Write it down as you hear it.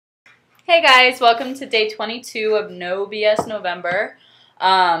Hey guys, welcome to day 22 of No BS November.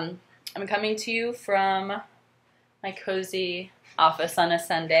 I'm coming to you from my cozy office on a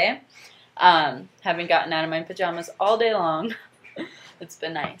Sunday. Haven't gotten out of my pajamas all day long. It's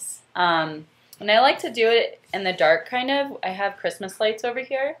been nice. And I like to do it in the dark kind of. I have Christmas lights over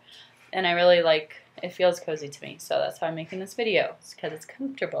here and I really like, it feels cozy to me. So that's how I'm making this video. It's because it's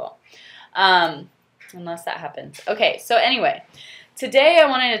comfortable. Unless that happens. Okay, so anyway. Today I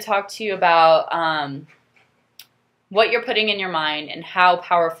wanted to talk to you about what you're putting in your mind and how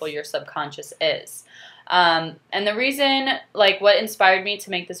powerful your subconscious is. And the reason, what inspired me to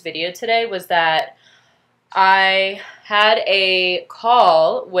make this video today was that I had a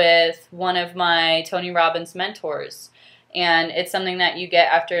call with one of my Tony Robbins mentors. And it's something that you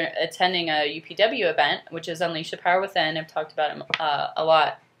get after attending a UPW event, which is Unleash the Power Within. I've talked about him a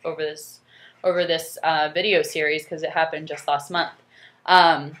lot over this video series because it happened just last month.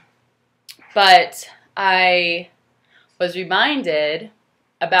 But I was reminded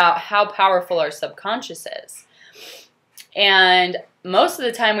about how powerful our subconscious is. And most of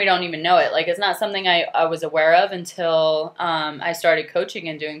the time we don't even know it. It's not something I was aware of until I started coaching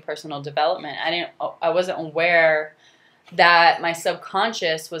and doing personal development. I wasn't aware that my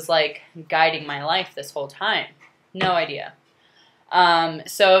subconscious was guiding my life this whole time. No idea.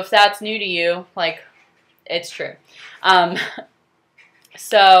 So if that's new to you, it's true.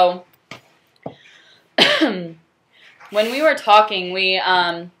 So when we were talking, we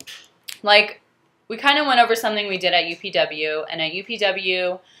kind of went over something we did at UPW, and at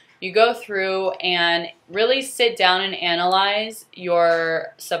UPW you go through and really sit down and analyze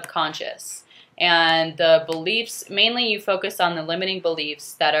your subconscious and the beliefs. Mainly you focus on the limiting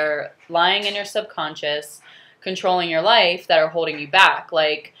beliefs that are lying in your subconscious, controlling your life, that are holding you back.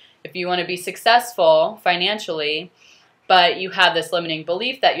 If you want to be successful financially, but you have this limiting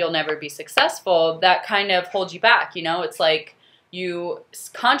belief that you'll never be successful, that kind of holds you back, It's you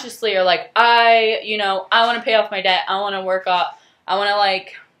consciously are I want to pay off my debt, I want to work off, I want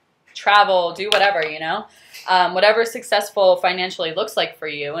to travel, do whatever, whatever successful financially looks like for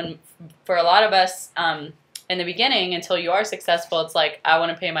you. And for a lot of us, in the beginning, until you are successful, it's I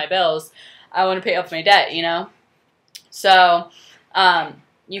want to pay my bills, I want to pay off my debt, So,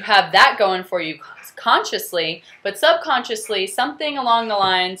 you have that going for you consciously, but subconsciously, something along the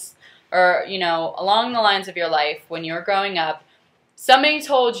lines, or, along the lines of your life when you were growing up, somebody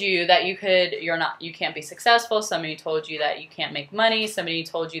told you that you can't be successful, somebody told you that you can't make money, somebody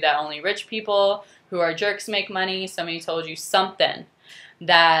told you that only rich people who are jerks make money, somebody told you something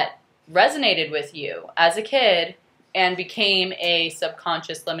that resonated with you as a kid and became a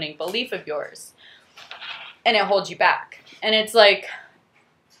subconscious limiting belief of yours. And it holds you back. And it's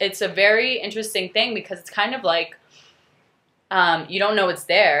a very interesting thing because it's kind of you don't know it's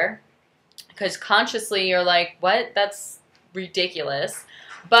there because consciously you're what? That's ridiculous.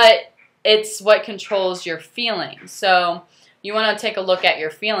 But it's what controls your feelings. So you want to take a look at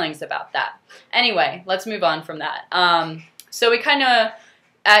your feelings about that. Anyway, let's move on from that. So we kind of,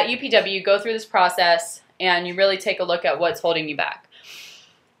 at UPW, go through this process and you really take a look at what's holding you back.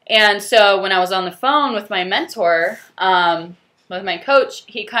 And so when I was on the phone with my mentor, with my coach,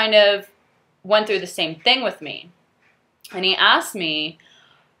 he kind of went through the same thing with me. And he asked me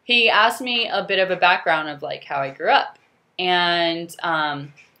a bit of a background of how I grew up. And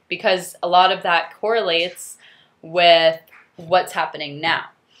because a lot of that correlates with what's happening now.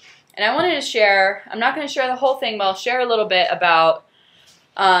 And I wanted to share, I'm not going to share the whole thing, but I'll share a little bit about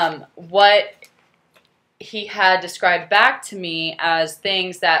what he had described back to me as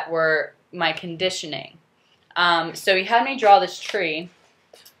things that were my conditioning. So he had me draw this tree.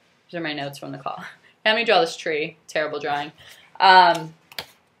 These are my notes from the call. He had me draw this tree. Terrible drawing. And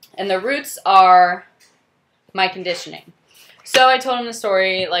the roots are my conditioning. So I told him the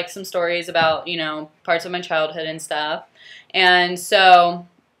story, some stories about, parts of my childhood and stuff. And so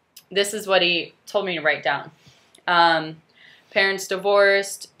this is what he told me to write down. Parents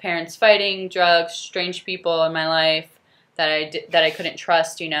divorced, parents fighting, drugs, strange people in my life that I couldn't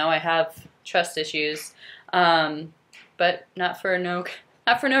trust, I have trust issues. But not for no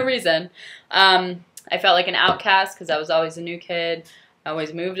reason. I felt like an outcast because I was always a new kid. I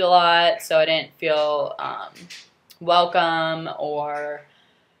always moved a lot, so I didn't feel welcome or,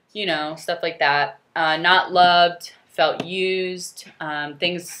 stuff like that. Not loved, felt used.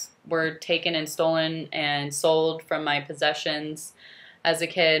 Things were taken and stolen and sold from my possessions as a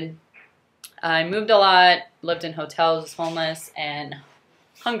kid. I moved a lot, lived in hotels, was homeless, and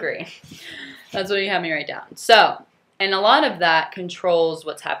hungry. That's what you have me write down. So, and a lot of that controls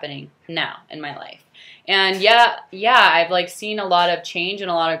what's happening now in my life. And yeah, I've like seen a lot of change and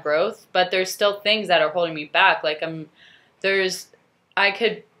a lot of growth, but there's still things that are holding me back. Like I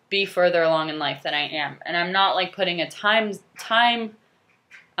could be further along in life than I am, and I'm not like putting a time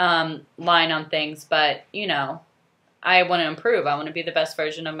line on things, but you know, I want to improve. I want to be the best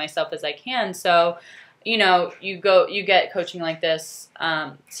version of myself as I can. So, you know, you get coaching like this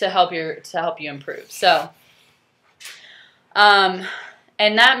to help you improve. So,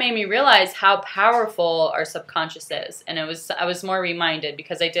 and that made me realize how powerful our subconscious is, and I was more reminded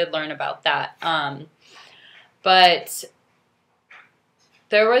because I did learn about that. But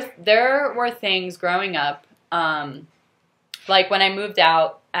there were things growing up, like when I moved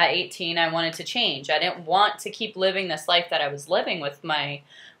out at 18, I wanted to change. I didn't want to keep living this life that I was living with my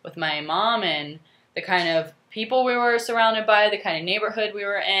mom and the kind of people we were surrounded by, the kind of neighborhood we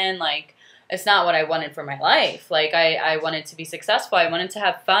were in. Like, it's not what I wanted for my life. Like, I wanted to be successful. I wanted to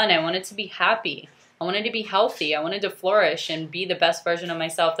have fun. I wanted to be happy. I wanted to be healthy. I wanted to flourish and be the best version of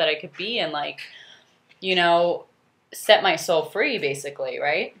myself that I could be, and like, you know, set my soul free, basically,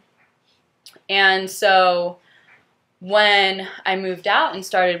 right? And so when I moved out and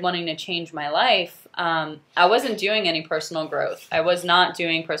started wanting to change my life, I wasn't doing any personal growth. I was not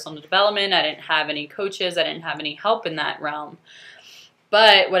doing personal development. I didn't have any coaches. I didn't have any help in that realm.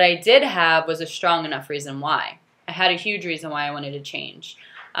 But what I did have was a strong enough reason why. I had a huge reason why I wanted to change.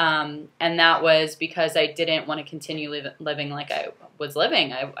 And that was because I didn't want to continue living like I was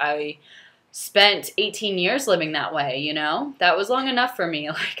living. I spent 18 years living that way, you know? That was long enough for me.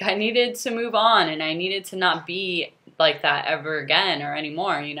 Like, I needed to move on, and I needed to not be like that ever again or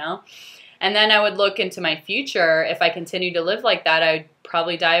anymore, you know? And then I would look into my future. If I continued to live like that, I'd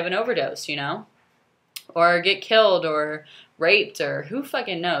probably die of an overdose, you know? Or get killed or raped, or who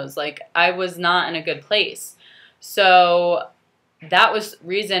fucking knows? Like, I was not in a good place. So that was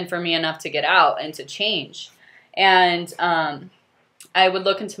reason for me enough to get out and to change. And I would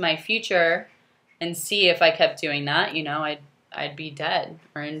look into my future and see if I kept doing that, you know, I'd be dead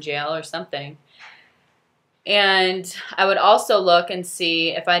or in jail or something. And I would also look and see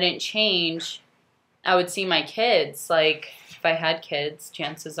if I didn't change, I would see my kids. Like, if I had kids,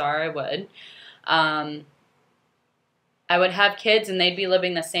 chances are I would. I would have kids and they'd be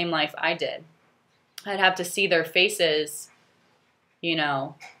living the same life I did. I'd have to see their faces, you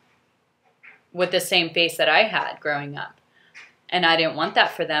know, with the same face that I had growing up. And I didn't want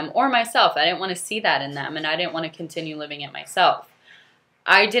that for them or myself. I didn't want to see that in them, and I didn't want to continue living it myself.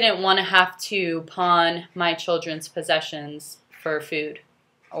 I didn't want to have to pawn my children's possessions for food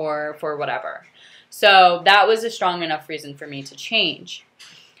or for whatever. So that was a strong enough reason for me to change.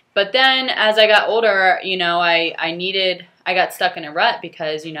 But then as I got older, you know, I got stuck in a rut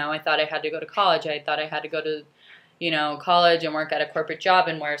because, you know, I thought I had to go to college. I thought I had to go to, you know, college and work at a corporate job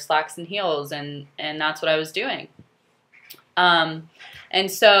and wear slacks and heels, and that's what I was doing.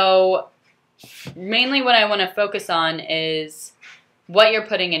 And so mainly what I want to focus on is what you're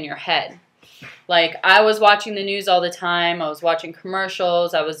putting in your head. Like, I was watching the news all the time. I was watching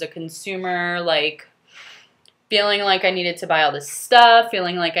commercials. I was a consumer, like, feeling like I needed to buy all this stuff,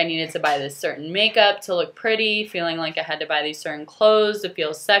 feeling like I needed to buy this certain makeup to look pretty, feeling like I had to buy these certain clothes to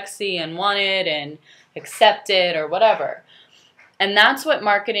feel sexy and wanted and accepted or whatever. And that's what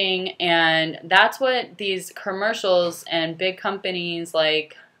marketing and that's what these commercials and big companies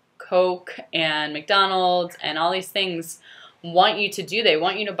like Coke and McDonald's and all these things want you to do. They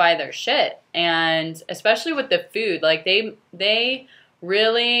want you to buy their shit. And especially with the food, like they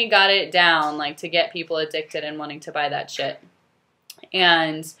really got it down, like, to get people addicted and wanting to buy that shit.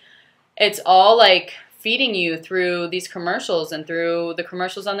 And it's all like feeding you through these commercials and through the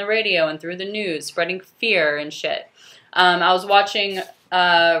commercials on the radio and through the news, spreading fear and shit. I was watching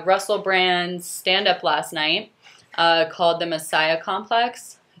Russell Brand's stand-up last night called The Messiah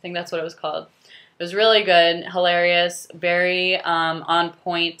Complex. I think that's what it was called. It was really good, hilarious, very on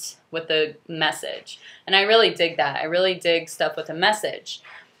point with the message. And I really dig that. I really dig stuff with a message.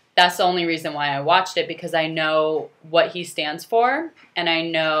 That's the only reason why I watched it, because I know what he stands for, and I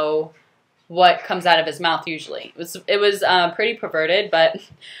know what comes out of his mouth usually. It was pretty perverted, but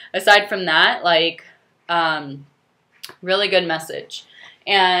aside from that, like, really good message.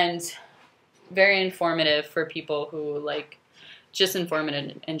 And very informative for people who, like, just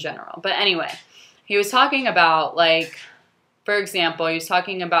informative in general. But anyway, he was talking about, like, for example, he was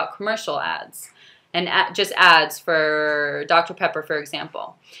talking about commercial ads and just ads for Dr. Pepper, for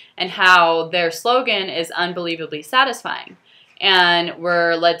example, and how their slogan is unbelievably satisfying. And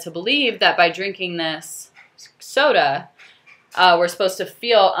we're led to believe that by drinking this soda, we're supposed to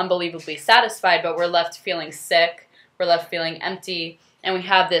feel unbelievably satisfied, but we're left feeling sick. We're left feeling empty. And we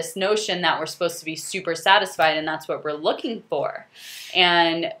have this notion that we're supposed to be super satisfied, and that's what we're looking for.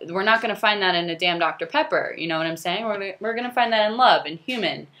 And we're not going to find that in a damn Dr. Pepper. You know what I'm saying? We're going to find that in love and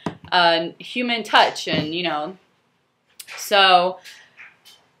human touch, and, you know. So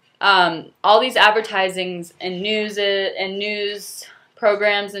all these advertisings and news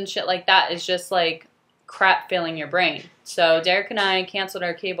programs and shit like that is just like crap filling your brain. So Derek and I canceled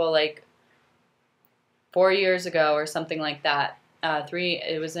our cable like 4 years ago or something like that.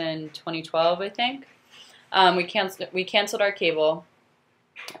 It was in 2012, I think. We canceled our cable,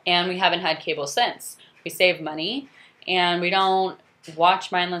 and we haven't had cable since. We save money, and we don't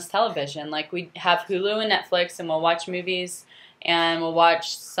watch mindless television. Like, we have Hulu and Netflix, and we'll watch movies, and we'll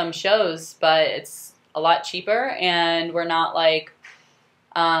watch some shows, but it's a lot cheaper, and we're not like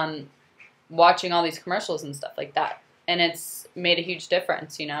watching all these commercials and stuff like that. And it's made a huge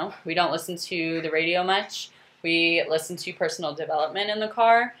difference, you know. We don't listen to the radio much. We listen to personal development in the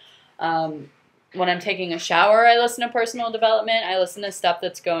car. When I'm taking a shower, I listen to personal development. I listen to stuff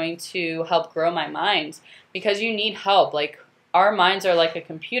that's going to help grow my mind, because you need help. Like, our minds are like a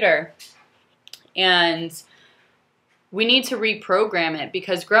computer, and we need to reprogram it,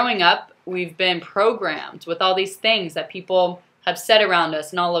 because growing up, we've been programmed with all these things that people have said around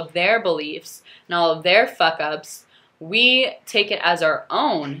us and all of their beliefs and all of their fuck-ups. We take it as our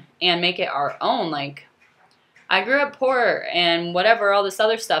own and make it our own. Like, I grew up poor and whatever, all this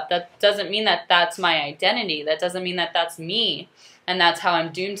other stuff. That doesn't mean that that's my identity. That doesn't mean that that's me, and that's how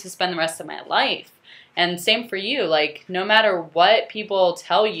I'm doomed to spend the rest of my life. And same for you. Like, no matter what people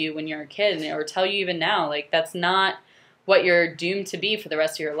tell you when you're a kid, or tell you even now, like, that's not what you're doomed to be for the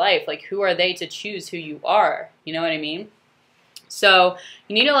rest of your life. Like, who are they to choose who you are? You know what I mean? So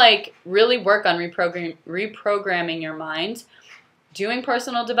you need to, like, really work on reprogramming your mind, doing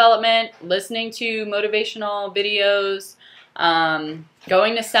personal development, listening to motivational videos,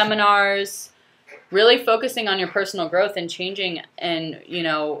 going to seminars, really focusing on your personal growth and changing, and, you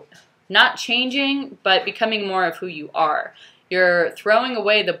know, not changing, but becoming more of who you are. You're throwing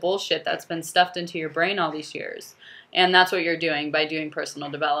away the bullshit that's been stuffed into your brain all these years. And that's what you're doing by doing personal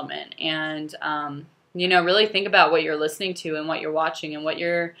development. And, you know, really think about what you're listening to and what you're watching and what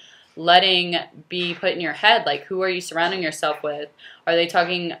you're letting be put in your head. Like, who are you surrounding yourself with? Are they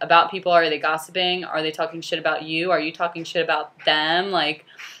talking about people? Are they gossiping? Are they talking shit about you? Are you talking shit about them? Like,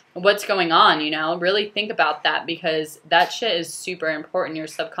 what's going on, you know? Really think about that, because that shit is super important. Your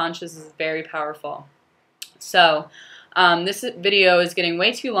subconscious is very powerful. So, this video is getting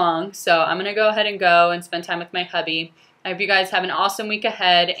way too long, so I'm going to go ahead and go and spend time with my hubby. I hope you guys have an awesome week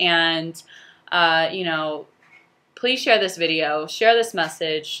ahead, and, you know, please share this video, share this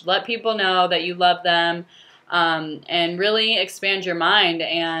message, let people know that you love them, and really expand your mind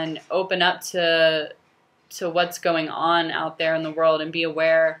and open up to what's going on out there in the world, and be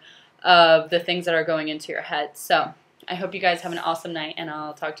aware of the things that are going into your head. So I hope you guys have an awesome night, and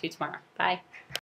I'll talk to you tomorrow. Bye.